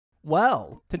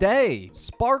Well, today,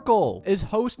 Sparkle is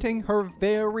hosting her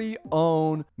very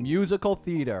own musical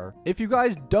theater. If you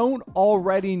guys don't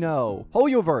already know,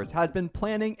 Hoyoverse has been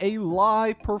planning a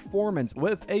live performance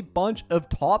with a bunch of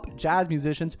top jazz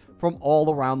musicians from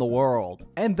all around the world.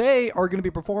 And they are going to be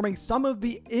performing some of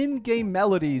the in-game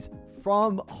melodies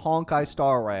from Honkai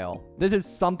Star Rail. This is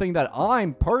something that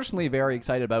I'm personally very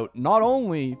excited about, not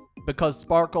only because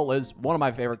Sparkle is one of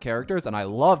my favorite characters and I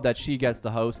love that she gets to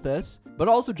host this, but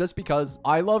also just because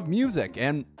I love music,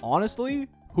 and honestly,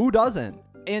 who doesn't?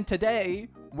 And today,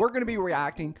 we're going to be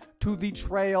reacting to the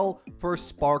trail for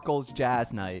Sparkle's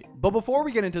Jazznight. But before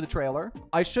we get into the trailer,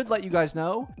 I should let you guys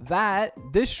know that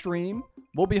this stream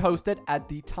will be hosted at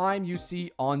the time you see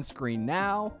on screen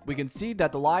now. We can see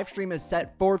that the live stream is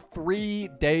set for 3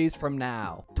 days from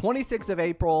now, 26th of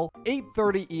April,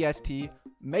 8:30 EST.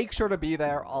 Make sure to be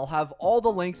there. I'll have all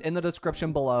the links in the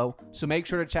description below, so make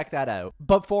sure to check that out.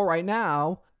 But for right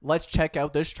now, let's check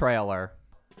out this trailer.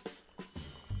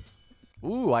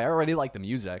 Ooh, I already like the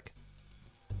music.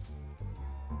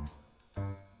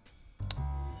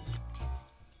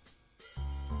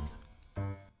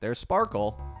 There's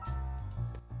Sparkle.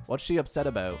 What's she upset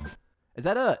about? Is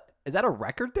that a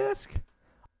record disc?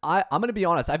 I'm gonna be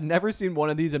honest, I've never seen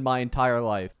one of these in my entire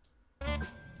life.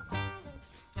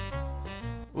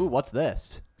 Ooh, what's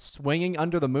this? Swinging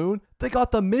Under the Moon? They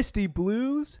got the Misty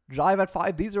Blues? Jive at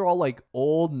 5? These are all like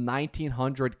old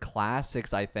 1900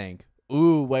 classics, I think.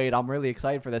 Ooh, wait, I'm really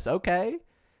excited for this. Okay.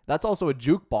 That's also a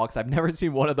jukebox. I've never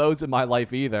seen one of those in my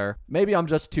life either. Maybe I'm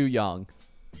just too young.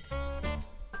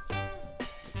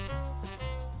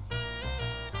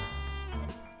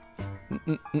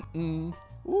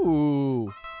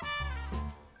 Ooh.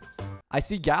 I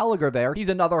see Gallagher there. He's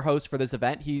another host for this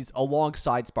event. He's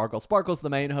alongside Sparkle. Sparkle's the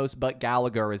main host, but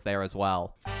Gallagher is there as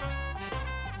well.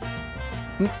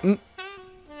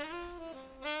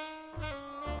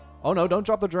 Oh no, don't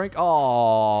drop the drink.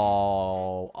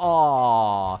 Oh.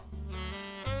 Oh.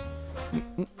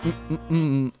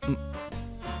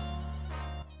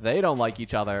 They don't like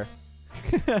each other.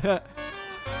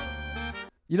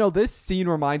 You know, this scene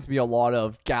reminds me a lot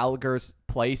of Gallagher's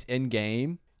place in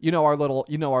game. You know our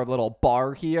little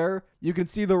bar here? You can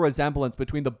see the resemblance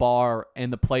between the bar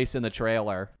and the place in the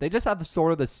trailer. They just have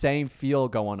sort of the same feel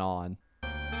going on.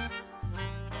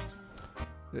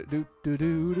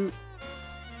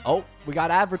 Oh, we got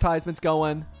advertisements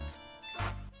going.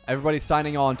 Everybody's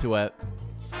signing on to it.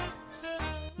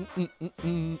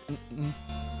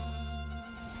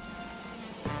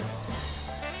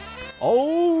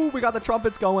 Oh, we got the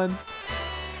trumpets going.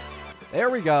 There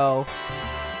we go.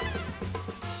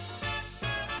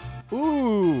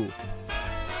 Ooh.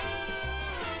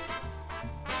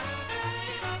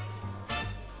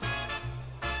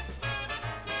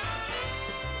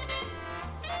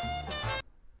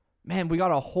 Man, we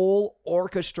got a whole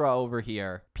orchestra over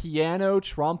here. Piano,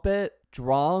 trumpet,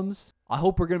 drums. I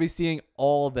hope we're going to be seeing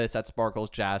all of this at Sparkle's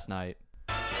Jazznight.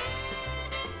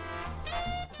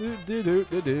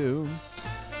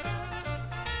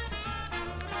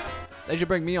 They should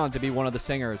bring me on to be one of the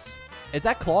singers. Is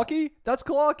that Clocky? That's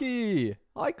Clocky.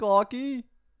 Hi, Clocky.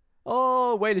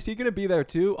 Oh, wait, is he going to be there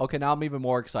too? Okay, now I'm even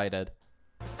more excited.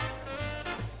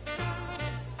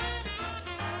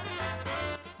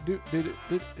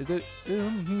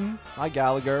 Hi,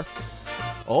 Gallagher.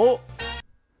 Oh,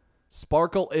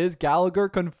 Sparkle is Gallagher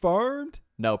confirmed?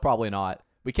 No, probably not.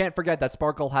 We can't forget that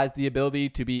Sparkle has the ability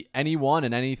to be anyone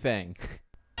and anything.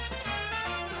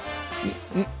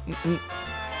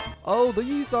 Oh,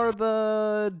 these are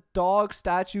the dog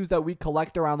statues that we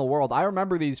collect around the world. I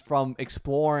remember these from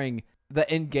exploring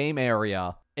the in-game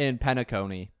area in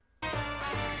Penacony.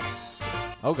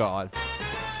 Oh, God.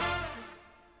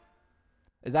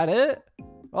 Is that it?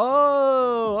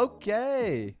 Oh,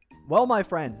 okay. Well, my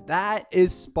friends, that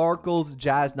is Sparkle's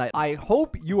Jazznight. I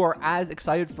hope you are as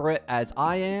excited for it as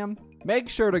I am. Make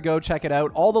sure to go check it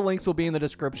out. All the links will be in the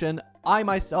description. I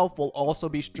myself will also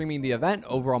be streaming the event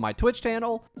over on my Twitch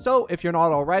channel. So if you're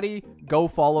not already, go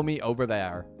follow me over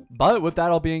there. But with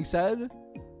that all being said,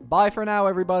 bye for now,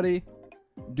 everybody.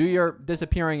 Do your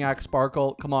disappearing act,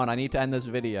 Sparkle. Come on, I need to end this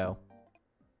video.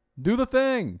 Do the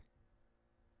thing.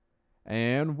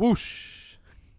 And whoosh.